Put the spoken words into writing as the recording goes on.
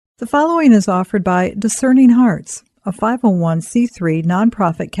The following is offered by Discerning Hearts, a 501c3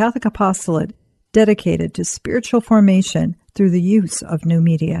 nonprofit Catholic apostolate dedicated to spiritual formation through the use of new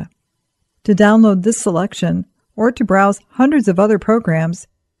media. To download this selection, or to browse hundreds of other programs,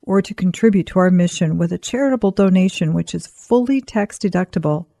 or to contribute to our mission with a charitable donation which is fully tax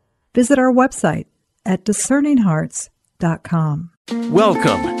deductible, visit our website at discerninghearts.com.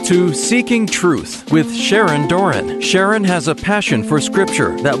 Welcome to Seeking Truth with Sharon Doran. Sharon has a passion for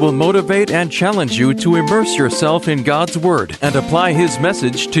Scripture that will motivate and challenge you to immerse yourself in God's Word and apply His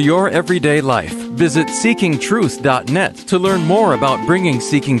message to your everyday life. Visit seekingtruth.net to learn more about bringing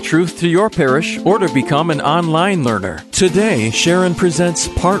Seeking Truth to your parish or to become an online learner. Today, Sharon presents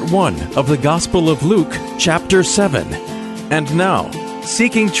Part 1 of the Gospel of Luke, Chapter 7. And now,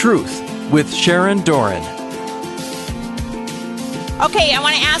 Seeking Truth with Sharon Doran. Okay, I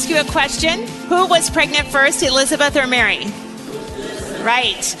want to ask you a question. Who was pregnant first, Elizabeth or Mary?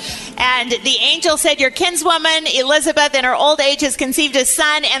 Right. And the angel said, your kinswoman, Elizabeth, in her old age has conceived a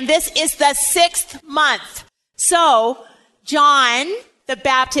son, and this is the 6th month. So, John the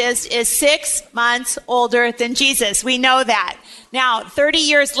Baptist is 6 months older than Jesus. We know that. Now, 30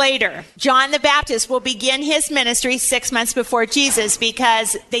 years later, John the Baptist will begin his ministry 6 months before Jesus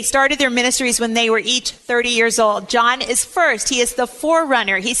because they started their ministries when they were each 30 years old. John is first. He is the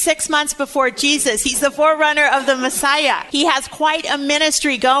forerunner. He's 6 months before Jesus. He's the forerunner of the Messiah. He has quite a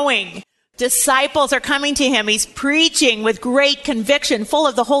ministry going. Disciples are coming to him. He's preaching with great conviction, full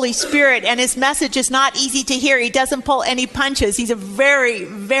of the Holy Spirit, and his message is not easy to hear. He doesn't pull any punches. He's a very,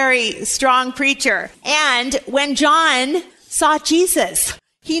 very strong preacher. And when John saw Jesus,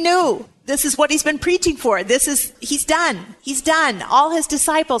 he knew this is what he's been preaching for. He's done. He's done. All his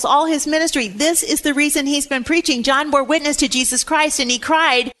disciples, all his ministry, this is the reason he's been preaching. John bore witness to Jesus Christ, and he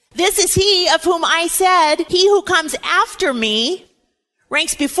cried, this is he of whom I said, he who comes after me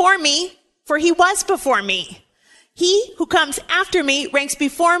ranks before me, for he was before me. He who comes after me ranks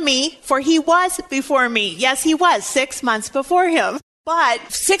before me, for he was before me. Yes, he was 6 months before him.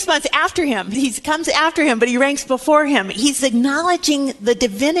 But 6 months after him, he comes after him, but he ranks before him. He's acknowledging the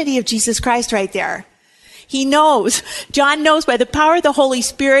divinity of Jesus Christ right there. He knows, John knows by the power of the Holy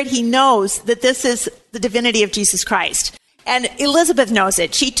Spirit, he knows that this is the divinity of Jesus Christ. And Elizabeth knows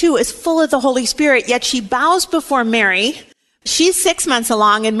it. She too is full of the Holy Spirit, yet she bows before Mary. She's 6 months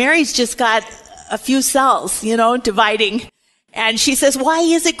along, and Mary's just got a few cells, dividing. And she says, why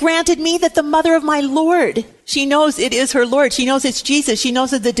is it granted me that the mother of my Lord? She knows it is her Lord. She knows it's Jesus. She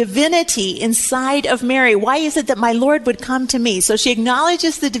knows of the divinity inside of Mary. Why is it that my Lord would come to me? So she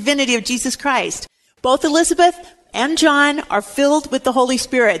acknowledges the divinity of Jesus Christ. Both Elizabeth and John are filled with the Holy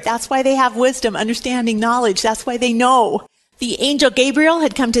Spirit. That's why they have wisdom, understanding, knowledge. That's why they know. The angel Gabriel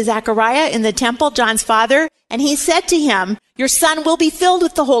had come to Zechariah in the temple, John's father, and he said to him, your son will be filled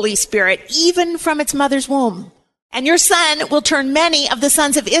with the Holy Spirit, even from its mother's womb. And your son will turn many of the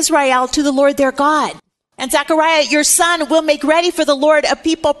sons of Israel to the Lord their God. And Zechariah, your son will make ready for the Lord a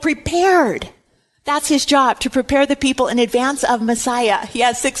people prepared. That's his job, to prepare the people in advance of Messiah. He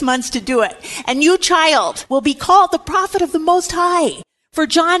has 6 months to do it. And you, child, will be called the prophet of the Most High. For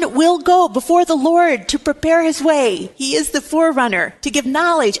John will go before the Lord to prepare his way. He is the forerunner to give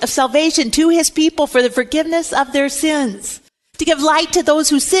knowledge of salvation to his people for the forgiveness of their sins, to give light to those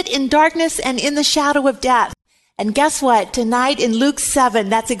who sit in darkness and in the shadow of death. And guess what? Tonight in Luke 7,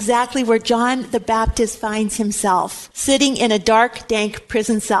 that's exactly where John the Baptist finds himself, sitting in a dark, dank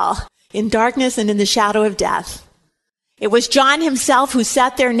prison cell, in darkness and in the shadow of death. It was John himself who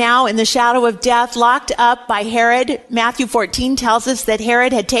sat there now in the shadow of death, locked up by Herod. Matthew 14 tells us that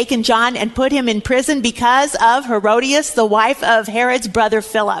Herod had taken John and put him in prison because of Herodias, the wife of Herod's brother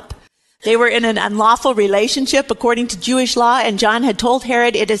Philip. They were in an unlawful relationship according to Jewish law, and John had told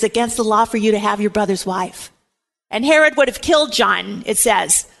Herod, it is against the law for you to have your brother's wife. And Herod would have killed John, it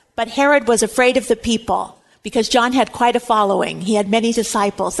says. But Herod was afraid of the people because John had quite a following. He had many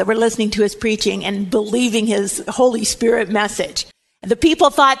disciples that were listening to his preaching and believing his Holy Spirit message. And the people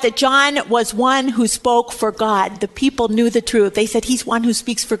thought that John was one who spoke for God. The people knew the truth. They said, he's one who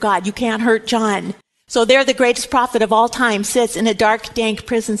speaks for God. You can't hurt John. So there the greatest prophet of all time sits in a dark, dank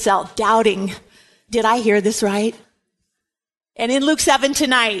prison cell, doubting, did I hear this right? And in Luke 7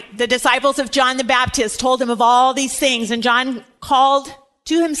 tonight, the disciples of John the Baptist told him of all these things, and John called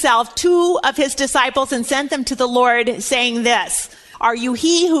to himself 2 of his disciples and sent them to the Lord, saying this, are you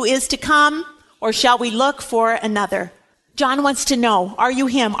he who is to come, or shall we look for another? John wants to know, are you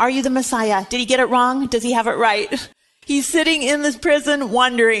him? Are you the Messiah? Did he get it wrong? Does he have it right? He's sitting in this prison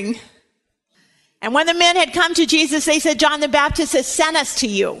wondering. And when the men had come to Jesus, they said, John the Baptist has sent us to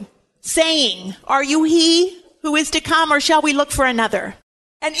you, saying, are you he who is to come, or shall we look for another?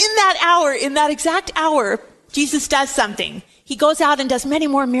 And in that hour, in that exact hour, Jesus does something. He goes out and does many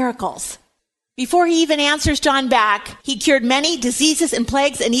more miracles. Before he even answers John back, he cured many diseases and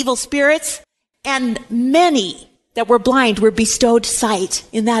plagues and evil spirits, and many that were blind were bestowed sight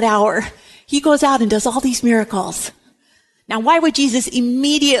in that hour. He goes out and does all these miracles. Now, why would Jesus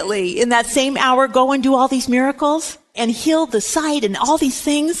immediately in that same hour go and do all these miracles and heal the sight and all these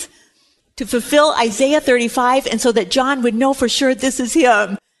things? To fulfill Isaiah 35, and so that John would know for sure this is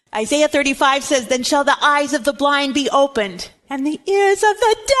him. Isaiah 35 says, "Then shall the eyes of the blind be opened, and the ears of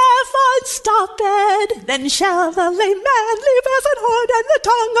the deaf unstopped. Then shall the lame man leap as an horn, and the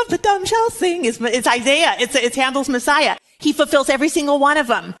tongue of the dumb shall sing." It's Isaiah. It's Handel's Messiah. He fulfills every single one of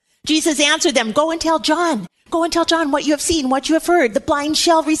them. Jesus answered them, "Go and tell John. Go and tell John what you have seen, what you have heard. The blind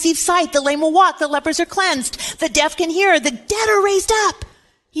shall receive sight, the lame will walk, the lepers are cleansed, the deaf can hear, the dead are raised up."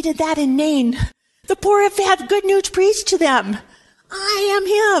 He did that in Nain. The poor have had good news preached to them.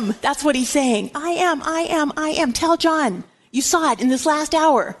 I am him. That's what he's saying. I am. Tell John. You saw it in this last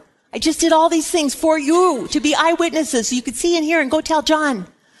hour. I just did all these things for you to be eyewitnesses so you could see and hear and go tell John.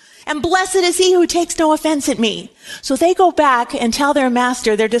 And blessed is he who takes no offense at me. So they go back and tell their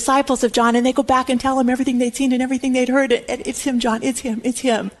master, their disciples of John, and they go back and tell him everything they'd seen and everything they'd heard. It's him, John. It's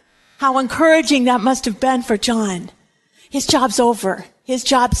him. How encouraging that must have been for John. His job's over. His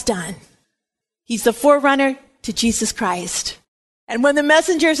job's done. He's the forerunner to Jesus Christ. And when the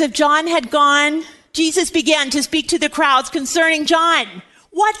messengers of John had gone, Jesus began to speak to the crowds concerning John.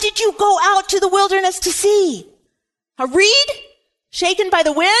 What did you go out to the wilderness to see? A reed shaken by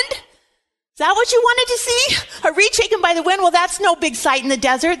the wind? Is that what you wanted to see? A reed shaken by the wind? Well, that's no big sight in the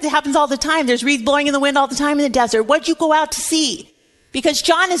desert. It happens all the time. There's reeds blowing in the wind all the time in the desert. What did you go out to see? Because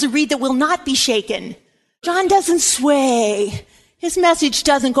John is a reed that will not be shaken. John doesn't sway. His message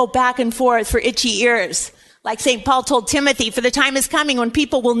doesn't go back and forth for itchy ears. Like St. Paul told Timothy, for the time is coming when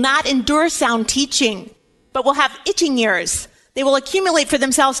people will not endure sound teaching, but will have itching ears. They will accumulate for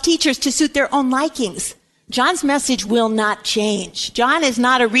themselves teachers to suit their own likings. John's message will not change. John is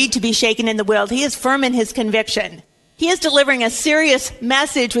not a reed to be shaken in the wind. He is firm in his conviction. He is delivering a serious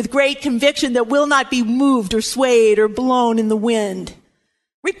message with great conviction that will not be moved or swayed or blown in the wind.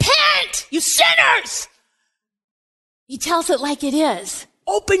 Repent, you sinners! He tells it like it is.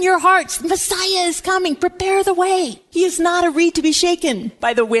 Open your hearts. The Messiah is coming. Prepare the way. He is not a reed to be shaken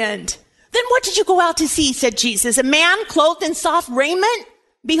by the wind. Then what did you go out to see, said Jesus? A man clothed in soft raiment?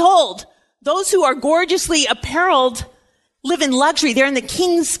 Behold, those who are gorgeously apparelled live in luxury. They're in the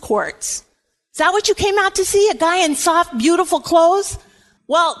king's courts. Is that what you came out to see? A guy in soft, beautiful clothes?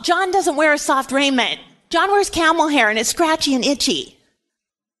 Well, John doesn't wear a soft raiment. John wears camel hair and it's scratchy and itchy.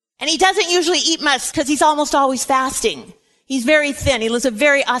 And he doesn't usually eat much because he's almost always fasting. He's very thin. He lives a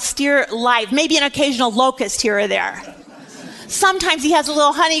very austere life, maybe an occasional locust here or there. Sometimes he has a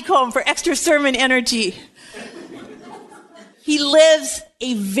little honeycomb for extra sermon energy. He lives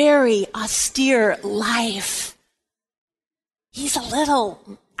a very austere life. He's a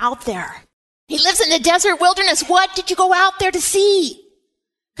little out there. He lives in the desert wilderness. What did you go out there to see?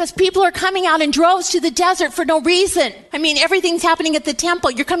 Because people are coming out in droves to the desert for no reason. I mean, everything's happening at the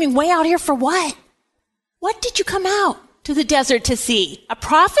temple. You're coming way out here for what? What did you come out to the desert to see? A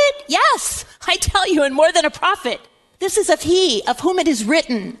prophet? Yes, I tell you, and more than a prophet. This is of he, of whom it is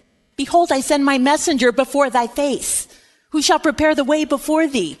written, behold, I send my messenger before thy face, who shall prepare the way before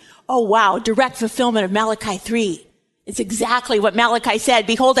thee. Oh, wow, direct fulfillment of Malachi 3. It's exactly what Malachi said.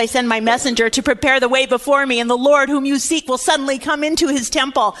 Behold, I send my messenger to prepare the way before me, and the Lord whom you seek will suddenly come into his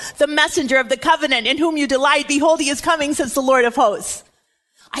temple. The messenger of the covenant in whom you delight, behold, he is coming, says the Lord of hosts.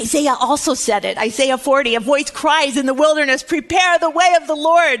 Isaiah also said it. Isaiah 40, a voice cries in the wilderness, prepare the way of the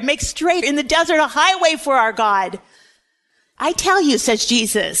Lord, make straight in the desert a highway for our God. I tell you, says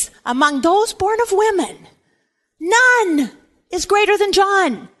Jesus, among those born of women, none is greater than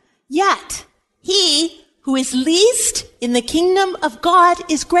John. Yet he who is least in the kingdom of God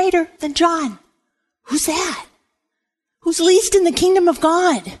is greater than John. Who's that? Who's least in the kingdom of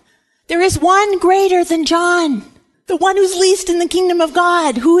God? There is one greater than John. The one who's least in the kingdom of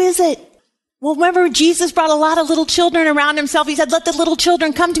God. Who is it? Well, remember Jesus brought a lot of little children around himself. He said, let the little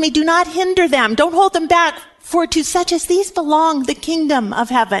children come to me. Do not hinder them. Don't hold them back. For to such as these belong the kingdom of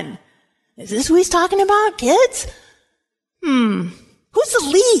heaven. Is this who he's talking about? Kids? Who's the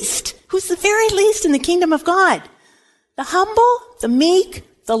least? Who's the very least in the kingdom of God? The humble, the meek,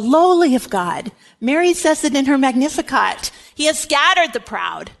 the lowly of God. Mary says it in her Magnificat. He has scattered the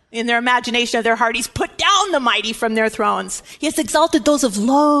proud in their imagination of their heart. He's put down the mighty from their thrones. He has exalted those of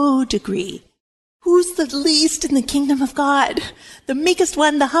low degree. Who's the least in the kingdom of God? The meekest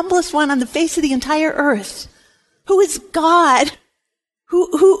one, the humblest one on the face of the entire earth. Who is God?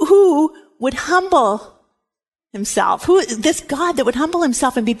 Who would humble himself? Who is this God that would humble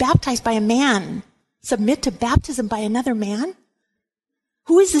himself and be baptized by a man? Submit to baptism by another man?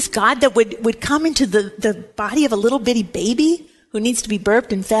 Who is this God that would come into the body of a little bitty baby who needs to be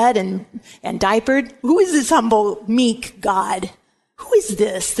burped and fed and diapered? Who is this humble, meek God? Who is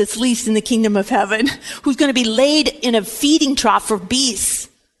this that's least in the kingdom of heaven? Who's going to be laid in a feeding trough for beasts?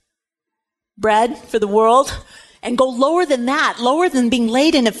 Bread for the world? And go lower than that, lower than being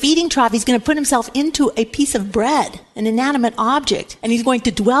laid in a feeding trough. He's going to put himself into a piece of bread, an inanimate object. And he's going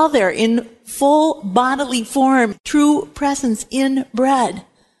to dwell there in full bodily form, true presence in bread,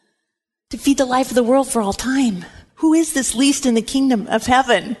 to feed the life of the world for all time. Who is this least in the kingdom of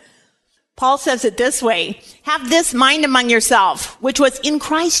heaven? Paul says it this way: have this mind among yourself, which was in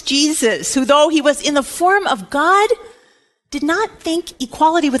Christ Jesus, who though he was in the form of God, did not think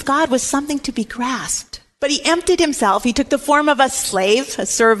equality with God was something to be grasped. But he emptied himself. He took the form of a slave, a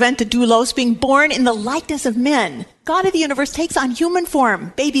servant, a doulos, being born in the likeness of men. God of the universe takes on human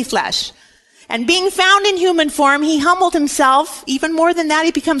form, baby flesh. And being found in human form, he humbled himself. Even more than that,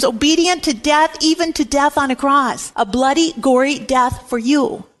 he becomes obedient to death, even to death on a cross. A bloody, gory death for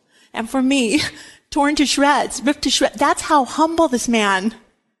you and for me, torn to shreds, ripped to shreds. That's how humble this man,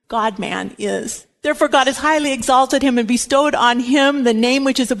 God-man, is. Therefore God has highly exalted him and bestowed on him the name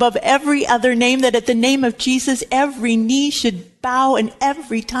which is above every other name, that at the name of Jesus every knee should bow and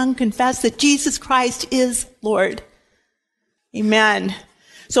every tongue confess that Jesus Christ is Lord. Amen.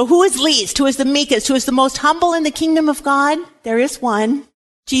 So who is least? Who is the meekest? Who is the most humble in the kingdom of God? There is one.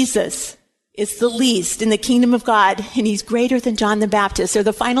 Jesus is the least in the kingdom of God, and he's greater than John the Baptist. They're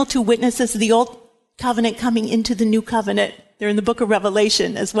the final two witnesses of the old covenant coming into the new covenant. They're in the book of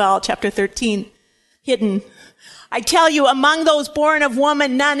Revelation as well, chapter 13. Hidden. I tell you, among those born of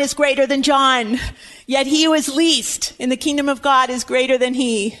woman, none is greater than John. Yet he who is least in the kingdom of God is greater than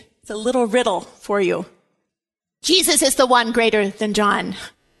he. It's a little riddle for you. Jesus is the one greater than John.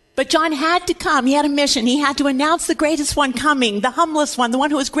 But John had to come. He had a mission. He had to announce the greatest one coming, the humblest one, the one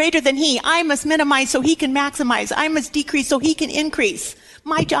who is greater than he. I must minimize so he can maximize. I must decrease so he can increase.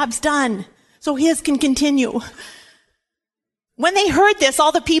 My job's done so his can continue. When they heard this,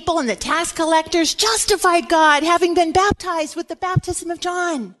 all the people and the tax collectors justified God, having been baptized with the baptism of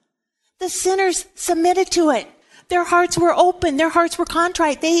John. The sinners submitted to it. Their hearts were open. Their hearts were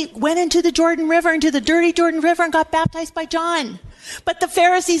contrite. They went into the Jordan River, into the dirty Jordan River, and got baptized by John. But the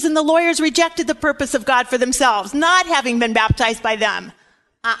Pharisees and the lawyers rejected the purpose of God for themselves, not having been baptized by them.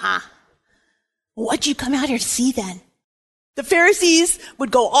 What'd you come out here to see then? The Pharisees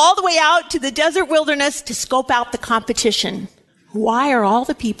would go all the way out to the desert wilderness to scope out the competition. Why are all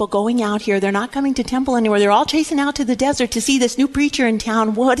the people going out here? They're not coming to temple anywhere. They're all chasing out to the desert to see this new preacher in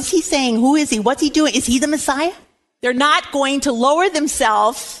town. What is he saying? Who is he? What's he doing? Is he the Messiah? They're not going to lower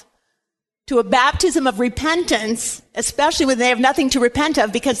themselves to a baptism of repentance, especially when they have nothing to repent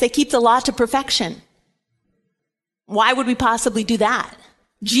of, because they keep the law to perfection. Why would we possibly do that?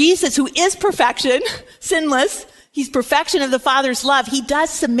 Jesus, who is perfection, sinless, he's perfection of the Father's love. He does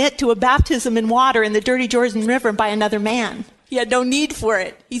submit to a baptism in water in the dirty Jordan River by another man. He had no need for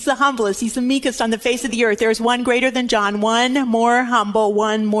it. He's the humblest. He's the meekest on the face of the earth. There is one greater than John, one more humble,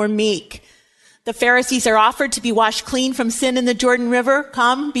 one more meek. The Pharisees are offered to be washed clean from sin in the Jordan River.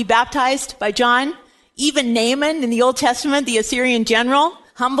 Come, be baptized by John. Even Naaman in the Old Testament, the Assyrian general,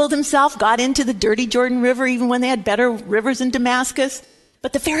 humbled himself, got into the dirty Jordan River even when they had better rivers in Damascus.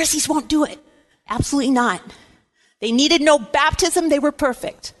 But the Pharisees won't do it. Absolutely not. They needed no baptism. They were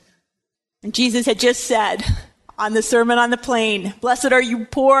perfect. And Jesus had just said on the Sermon on the Plain, blessed are you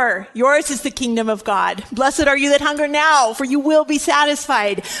poor. Yours is the kingdom of God. Blessed are you that hunger now, for you will be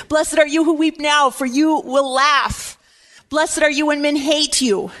satisfied. Blessed are you who weep now, for you will laugh. Blessed are you when men hate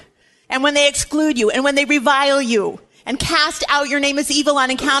you, and when they exclude you, and when they revile you, and cast out your name as evil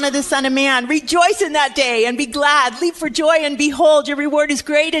on account of the Son of Man. Rejoice in that day and be glad. Leap for joy, and behold, your reward is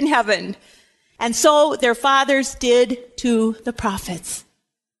great in heaven. And so their fathers did to the prophets.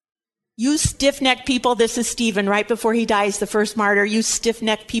 You stiff-necked people, this is Stephen right before he dies, the first martyr. You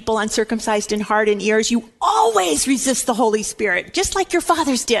stiff-necked people, uncircumcised in heart and ears, you always resist the Holy Spirit, just like your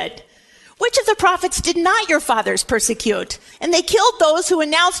fathers did. Which of the prophets did not your fathers persecute? And they killed those who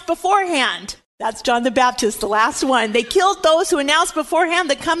announced beforehand. That's John the Baptist, the last one. They killed those who announced beforehand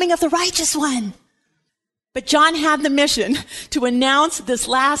the coming of the righteous one. But John had the mission to announce this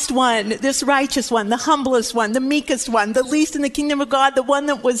last one, this righteous one, the humblest one, the meekest one, the least in the kingdom of God, the one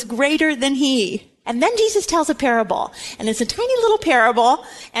that was greater than he. And then Jesus tells a parable. And it's a tiny little parable.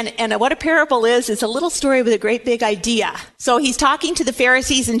 And what a parable is a little story with a great big idea. So he's talking to the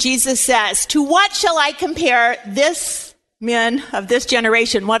Pharisees, and Jesus says, to what shall I compare this men of this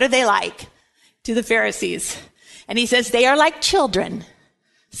generation, what are they like? To the Pharisees. And he says, they are like children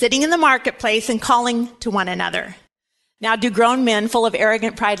sitting in the marketplace and calling to one another. Now, do grown men full of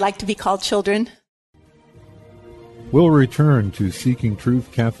arrogant pride like to be called children? We'll return to Seeking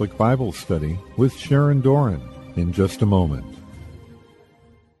Truth Catholic Bible Study with Sharon Doran in just a moment.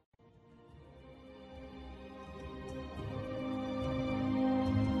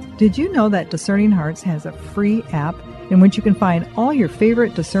 Did you know that Discerning Hearts has a free app in which you can find all your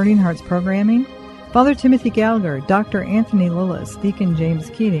favorite Discerning Hearts programming? Father Timothy Gallagher, Dr. Anthony Lillis, Deacon James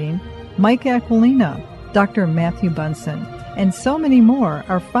Keating, Mike Aquilina, Dr. Matthew Bunson, and so many more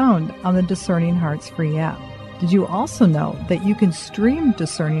are found on the Discerning Hearts free app. Did you also know that you can stream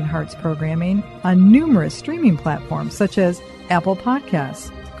Discerning Hearts programming on numerous streaming platforms such as Apple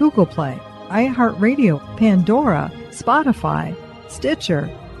Podcasts, Google Play, iHeartRadio, Pandora, Spotify,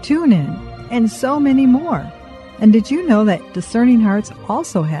 Stitcher, TuneIn, and so many more? And did you know that Discerning Hearts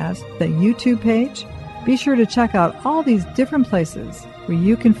also has the YouTube page? Be sure to check out all these different places where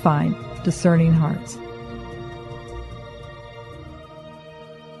you can find Discerning Hearts.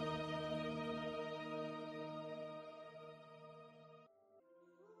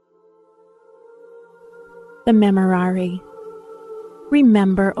 The Memorare.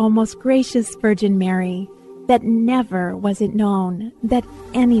 Remember, O most gracious Virgin Mary, that never was it known that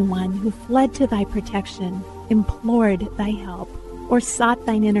anyone who fled to thy protection, implored thy help, or sought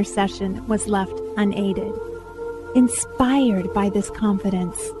thine intercession was left unaided. Inspired by this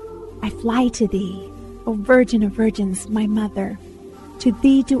confidence, I fly to thee, O Virgin of Virgins, my Mother. To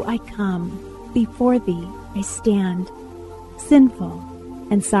thee do I come, before thee I stand, sinful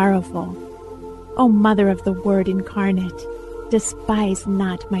and sorrowful. O Mother of the Word incarnate, despise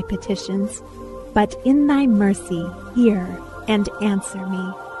not my petitions, but in thy mercy hear and answer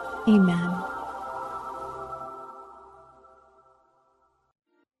me. Amen.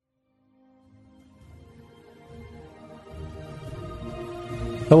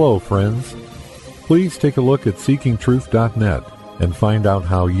 Hello, friends. Please take a look at seekingtruth.net and find out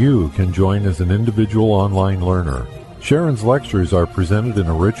how you can join as an individual online learner. Sharon's lectures are presented in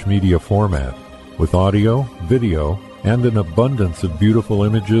a rich media format with audio, video, and an abundance of beautiful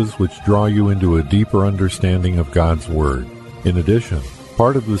images which draw you into a deeper understanding of God's Word. In addition,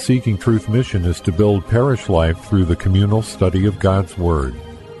 part of the Seeking Truth mission is to build parish life through the communal study of God's Word.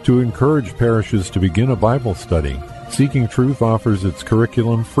 To encourage parishes to begin a Bible study, Seeking Truth offers its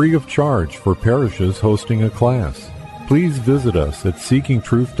curriculum free of charge for parishes hosting a class. Please visit us at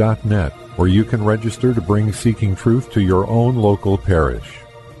seekingtruth.net, where you can register to bring Seeking Truth to your own local parish.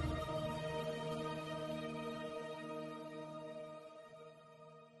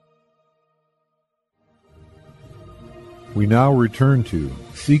 We now return to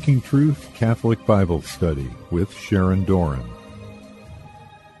Seeking Truth Catholic Bible Study with Sharon Doran.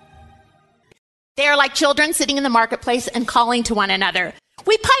 They are like children sitting in the marketplace and calling to one another.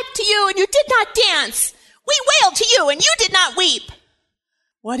 We piped to you and you did not dance. We wailed to you and you did not weep.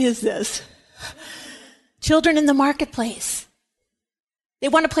 What is this? Children in the marketplace. They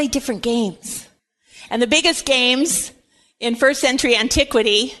want to play different games. And the biggest games in first century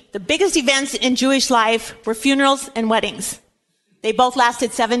antiquity, the biggest events in Jewish life were funerals and weddings. They both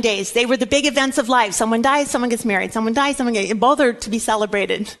lasted 7 days. They were the big events of life. Someone dies, someone gets married. Someone dies, someone gets married. Both are to be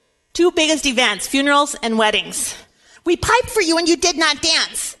celebrated. Two biggest events, funerals and weddings. We piped for you and you did not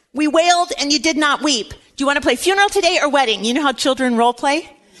dance. We wailed and you did not weep. Do you want to play funeral today or wedding? You know how children role play? Do you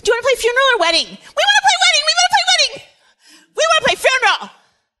want to play funeral or wedding? We want to play wedding. We want to play wedding. We want to play funeral.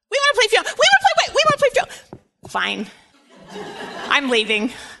 We want to play funeral. We want to play wedding. We want to play funeral. Fine. I'm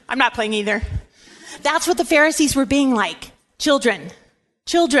leaving. I'm not playing either. That's what the Pharisees were being like. Children.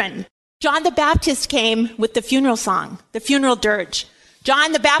 Children. John the Baptist came with the funeral song, the funeral dirge.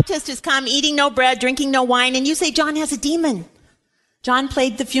 John the Baptist has come eating no bread, drinking no wine, and you say John has a demon. John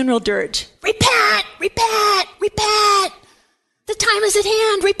played the funeral dirge. Repent, repent, repent. The time is at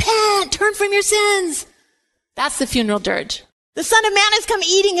hand. Repent, turn from your sins. That's the funeral dirge. The Son of Man has come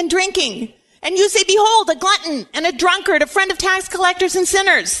eating and drinking. And you say, behold, a glutton and a drunkard, a friend of tax collectors and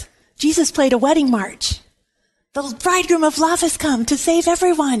sinners. Jesus played a wedding march. The bridegroom of love has come to save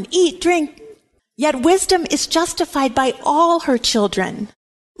everyone. Eat, drink. Yet wisdom is justified by all her children.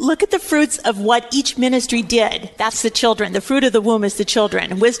 Look at the fruits of what each ministry did. That's the children. The fruit of the womb is the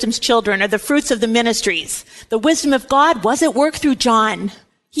children. Wisdom's children are the fruits of the ministries. The wisdom of God was at work through John.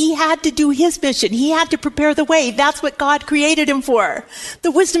 He had to do his mission. He had to prepare the way. That's what God created him for.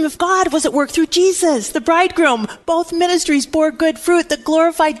 The wisdom of God was at work through Jesus, the bridegroom. Both ministries bore good fruit that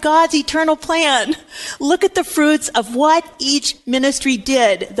glorified God's eternal plan. Look at the fruits of what each ministry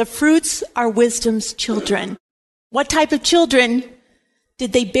did. The fruits are wisdom's children. What type of children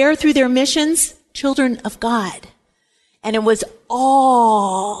did they bear through their missions? Children of God. And it was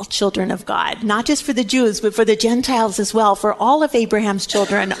all children of God, not just for the Jews, but for the Gentiles as well, for all of Abraham's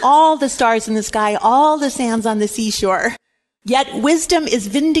children, all the stars in the sky, all the sands on the seashore. Yet wisdom is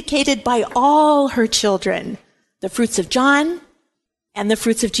vindicated by all her children, the fruits of John and the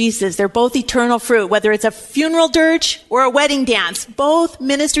fruits of Jesus. They're both eternal fruit, whether it's a funeral dirge or a wedding dance. Both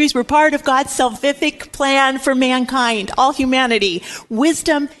ministries were part of God's salvific plan for mankind, all humanity.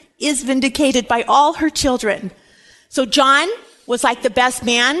 Wisdom is vindicated by all her children. So John was like the best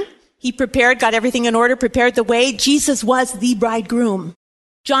man. He prepared, got everything in order, prepared the way. Jesus was the bridegroom.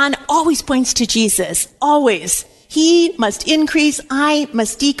 John always points to Jesus, always. He must increase, I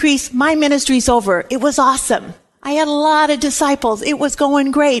must decrease. My ministry's over. It was awesome. I had a lot of disciples. It was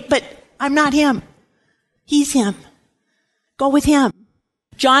going great, but I'm not him. He's him. Go with him.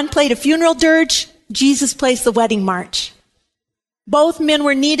 John played a funeral dirge. Jesus plays the wedding march. Both men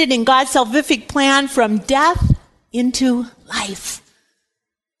were needed in God's salvific plan from death into life.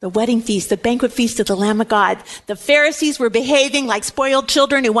 The wedding feast, the banquet feast of the Lamb of God. The Pharisees were behaving like spoiled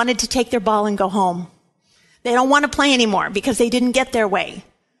children who wanted to take their ball and go home. They don't want to play anymore because they didn't get their way.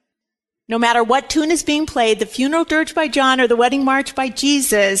 No matter what tune is being played, the funeral dirge by John or the wedding march by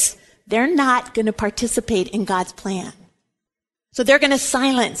Jesus, they're not going to participate in God's plan. So they're going to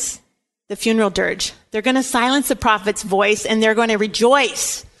silence the funeral dirge. They're going to silence the prophet's voice, and they're going to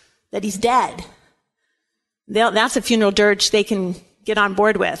rejoice that he's dead. That's a funeral dirge they can get on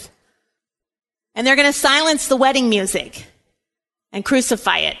board with. And they're going to silence the wedding music and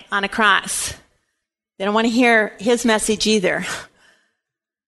crucify it on a cross. They don't want to hear his message either.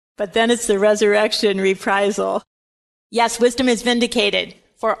 But then it's the resurrection reprisal. Yes, wisdom is vindicated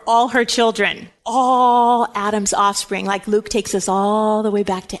for all her children, all Adam's offspring, like Luke takes us all the way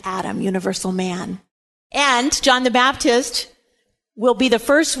back to Adam, universal man. And John the Baptist will be the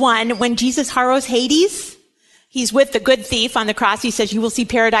first one when Jesus harrows Hades. He's with the good thief on the cross. He says, you will see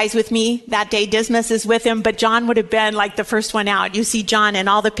paradise with me. That day, Dismas is with him, but John would have been like the first one out. You see John in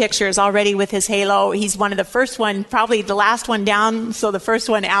all the pictures already with his halo. He's one of the first one, probably the last one down, so the first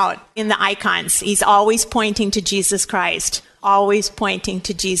one out in the icons. He's always pointing to Jesus Christ, always pointing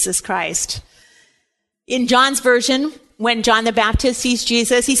to Jesus Christ. In John's version, when John the Baptist sees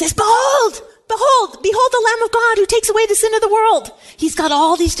Jesus, he says, behold, behold the Lamb of God who takes away the sin of the world. He's got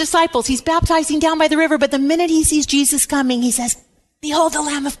all these disciples. He's baptizing down by the river, but the minute he sees Jesus coming, he says, behold the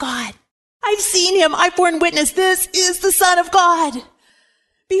Lamb of God. I've seen him. I've borne witness. This is the Son of God.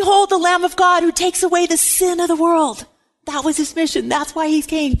 Behold the Lamb of God who takes away the sin of the world. That was his mission. That's why he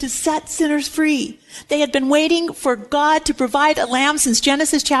came, to set sinners free. They had been waiting for God to provide a lamb since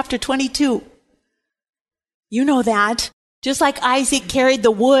Genesis chapter 22. You know that. Just like Isaac carried the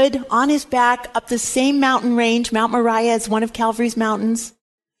wood on his back up the same mountain range, Mount Moriah is one of Calvary's mountains.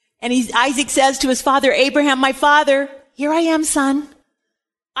 And Isaac says to his father, Abraham, my father, here I am, son.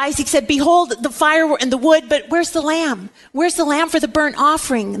 Isaac said, behold the fire and the wood, but where's the lamb? Where's the lamb for the burnt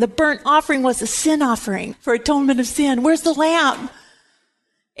offering? The burnt offering was a sin offering for atonement of sin. Where's the lamb?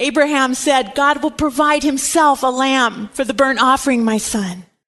 Abraham said, God will provide himself a lamb for the burnt offering, my son.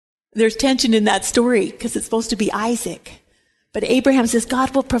 There's tension in that story because it's supposed to be Isaac. But Abraham says,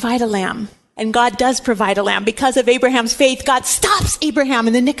 God will provide a lamb. And God does provide a lamb. Because of Abraham's faith, God stops Abraham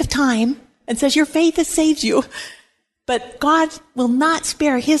in the nick of time and says, your faith has saved you. But God will not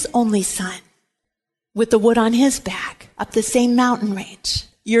spare his only son with the wood on his back up the same mountain range.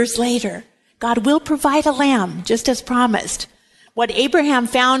 Years later, God will provide a lamb, just as promised. What Abraham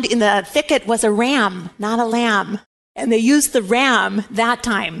found in the thicket was a ram, not a lamb. And they used the ram that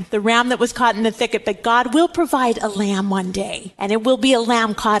time, the ram that was caught in the thicket. But God will provide a lamb one day. And it will be a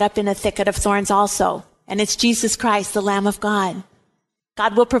lamb caught up in a thicket of thorns also. And it's Jesus Christ, the Lamb of God.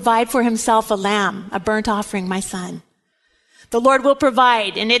 God will provide for himself a lamb, a burnt offering, my son. The Lord will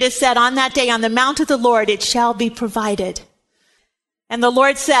provide. And it is said on that day, on the mount of the Lord, it shall be provided. And the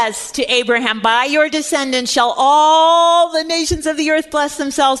Lord says to Abraham, by your descendants shall all the nations of the earth bless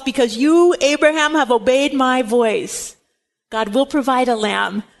themselves, because you, Abraham, have obeyed my voice. God will provide a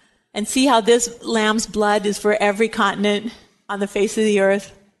lamb. And see how this lamb's blood is for every continent on the face of the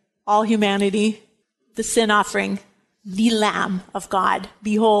earth, all humanity, the sin offering, the Lamb of God.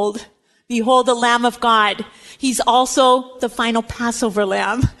 Behold, behold the Lamb of God. He's also the final Passover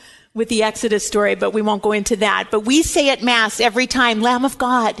lamb with the Exodus story, but we won't go into that. But we say at Mass every time, Lamb of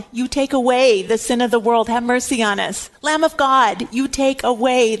God, you take away the sin of the world, have mercy on us. Lamb of God, you take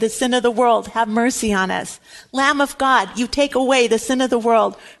away the sin of the world, have mercy on us. Lamb of God, you take away the sin of the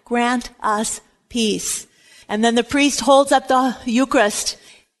world, grant us peace. And then the priest holds up the Eucharist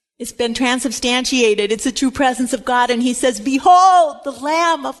It's been transubstantiated. It's the true presence of God. And he says, behold, the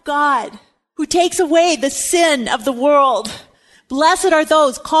Lamb of God who takes away the sin of the world. Blessed are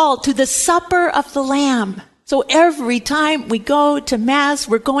those called to the supper of the Lamb. So every time we go to Mass,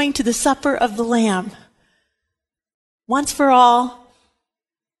 we're going to the supper of the Lamb. Once for all,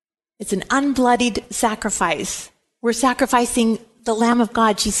 it's an unbloodied sacrifice. We're sacrificing the Lamb of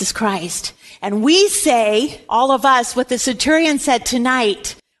God, Jesus Christ. And we say, all of us, what the centurion said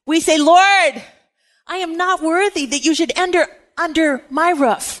tonight, we say, Lord, I am not worthy that you should enter under my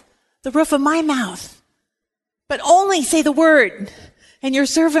roof, the roof of my mouth. But only say the word, and your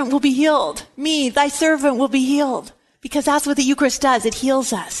servant will be healed. Me, thy servant, will be healed. Because that's what the Eucharist does. It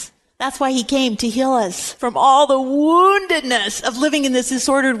heals us. That's why he came, to heal us from all the woundedness of living in this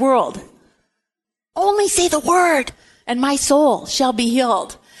disordered world. Only say the word, and my soul shall be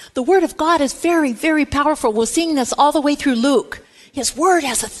healed. The word of God is very, very powerful. We'll sing this all the way through Luke. His word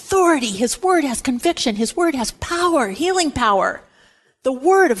has authority. His word has conviction. His word has power, healing power. The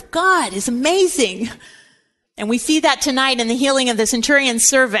word of God is amazing. And we see that tonight in the healing of the centurion's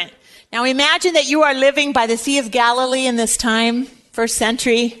servant. Now imagine that you are living by the Sea of Galilee in this time, first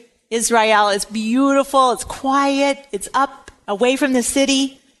century Israel. It's beautiful. It's quiet. It's up away from the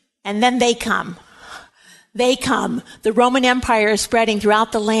city. And then they come. They come. The Roman Empire is spreading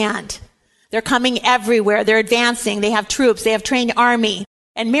throughout the land. They're coming everywhere. They're advancing. They have troops. They have trained army.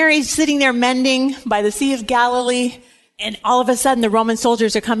 And Mary's sitting there mending by the Sea of Galilee. And all of a sudden, the Roman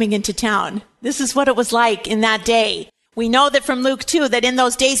soldiers are coming into town. This is what it was like in that day. We know that from Luke 2, that in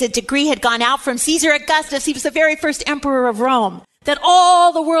those days, a decree had gone out from Caesar Augustus. He was the very first emperor of Rome, that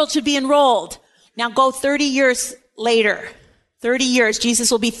all the world should be enrolled. Now go 30 years later. 30 years. Jesus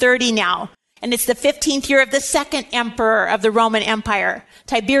will be 30 now. And it's the 15th year of the second emperor of the Roman Empire,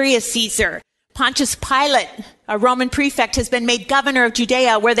 Tiberius Caesar. Pontius Pilate, a Roman prefect, has been made governor of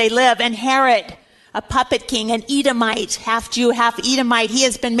Judea where they live. And Herod, a puppet king, an Edomite, half Jew, half Edomite, he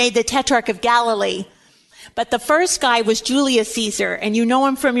has been made the tetrarch of Galilee. But the first guy was Julius Caesar, and you know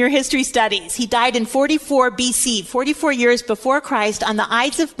him from your history studies. He died in 44 BC, 44 years before Christ, on the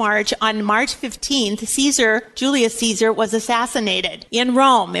Ides of March. On March 15th, Julius Caesar, was assassinated in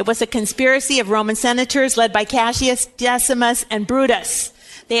Rome. It was a conspiracy of Roman senators led by Cassius, Decimus, and Brutus.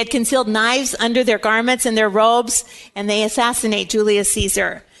 They had concealed knives under their garments and their robes, and they assassinate Julius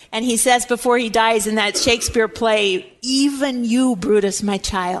Caesar. And he says before he dies in that Shakespeare play, even you, Brutus, my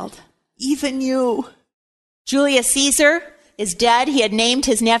child, even you. Julius Caesar is dead. He had named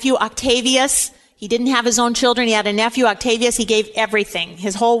his nephew Octavius. He didn't have his own children. He had a nephew, Octavius. He gave everything,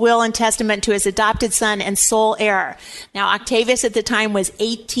 his whole will and testament, to his adopted son and sole heir. Now, Octavius at the time was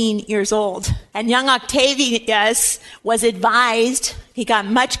 18 years old. And young Octavius was advised, he got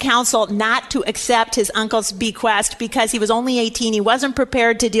much counsel not to accept his uncle's bequest because he was only 18. He wasn't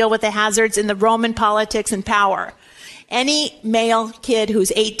prepared to deal with the hazards in the Roman politics and power. Any male kid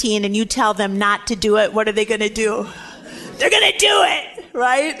who's 18 and you tell them not to do it, what are they going to do? They're going to do it,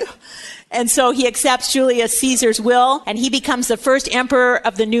 right? And so he accepts Julius Caesar's will, and he becomes the first emperor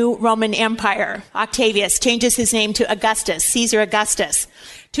of the new Roman Empire. Octavius changes his name to Augustus, Caesar Augustus.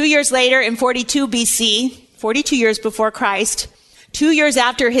 2 years later, in 42 BC, 42 years before Christ, 2 years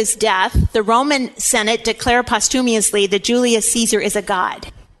after his death, the Roman Senate declared posthumously that Julius Caesar is a god,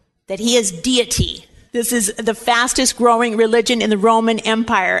 that he is deity. This is the fastest growing religion in the Roman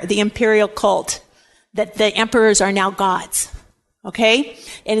Empire, the imperial cult, that the emperors are now gods. Okay?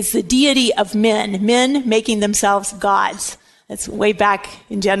 And it's the deity of men making themselves gods. That's way back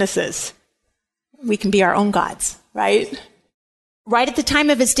in Genesis. We can be our own gods, right? Right at the time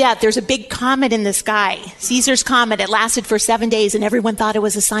of his death, there's a big comet in the sky. Caesar's comet. It lasted for 7 days, and everyone thought it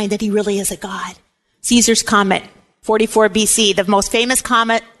was a sign that he really is a god. Caesar's comet. 44 BC, the most famous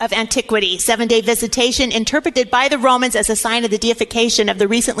comet of antiquity, 7-day visitation interpreted by the Romans as a sign of the deification of the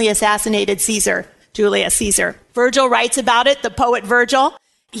recently assassinated Caesar, Julius Caesar. Virgil writes about it, the poet Virgil.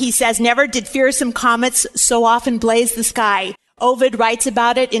 He says, never did fearsome comets so often blaze the sky. Ovid writes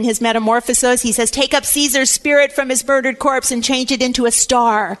about it in his Metamorphoses. He says, take up Caesar's spirit from his murdered corpse and change it into a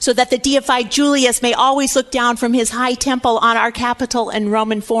star, so that the deified Julius may always look down from his high temple on our Capitol and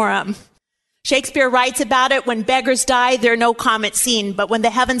Roman Forum. Shakespeare writes about it, when beggars die, there are no comets seen, but when the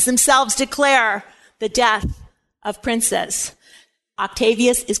heavens themselves declare the death of princes.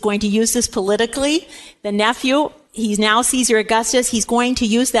 Octavius is going to use this politically. The nephew, he's now Caesar Augustus. He's going to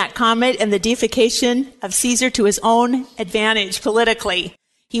use that comet and the deification of Caesar to his own advantage politically.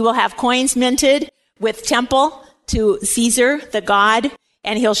 He will have coins minted with temple to Caesar, the god,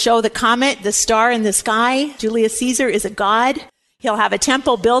 and he'll show the comet, the star in the sky. Julius Caesar is a god. He'll have a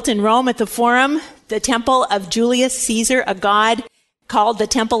temple built in Rome at the Forum, the temple of Julius Caesar, a god, called the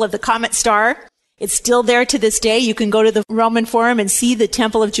Temple of the Comet Star. It's still there to this day. You can go to the Roman Forum and see the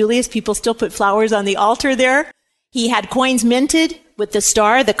Temple of Julius. People still put flowers on the altar there. He had coins minted with the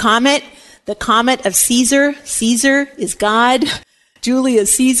star, the comet of Caesar. Caesar is God.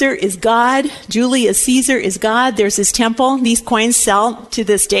 Julius Caesar is God. Julius Caesar is God. There's his temple. These coins sell to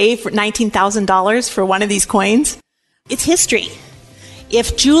this day for $19,000 for one of these coins. It's history.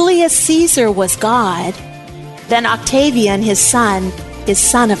 If Julius Caesar was God, then Octavian, his son, is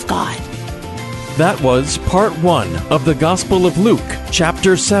son of God. That was part 1 of the Gospel of Luke,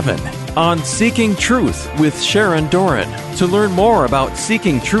 chapter 7, on Seeking Truth with Sharon Doran. To learn more about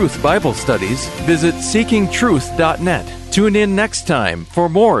Seeking Truth Bible studies, visit seekingtruth.net. Tune in next time for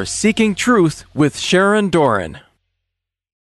more Seeking Truth with Sharon Doran.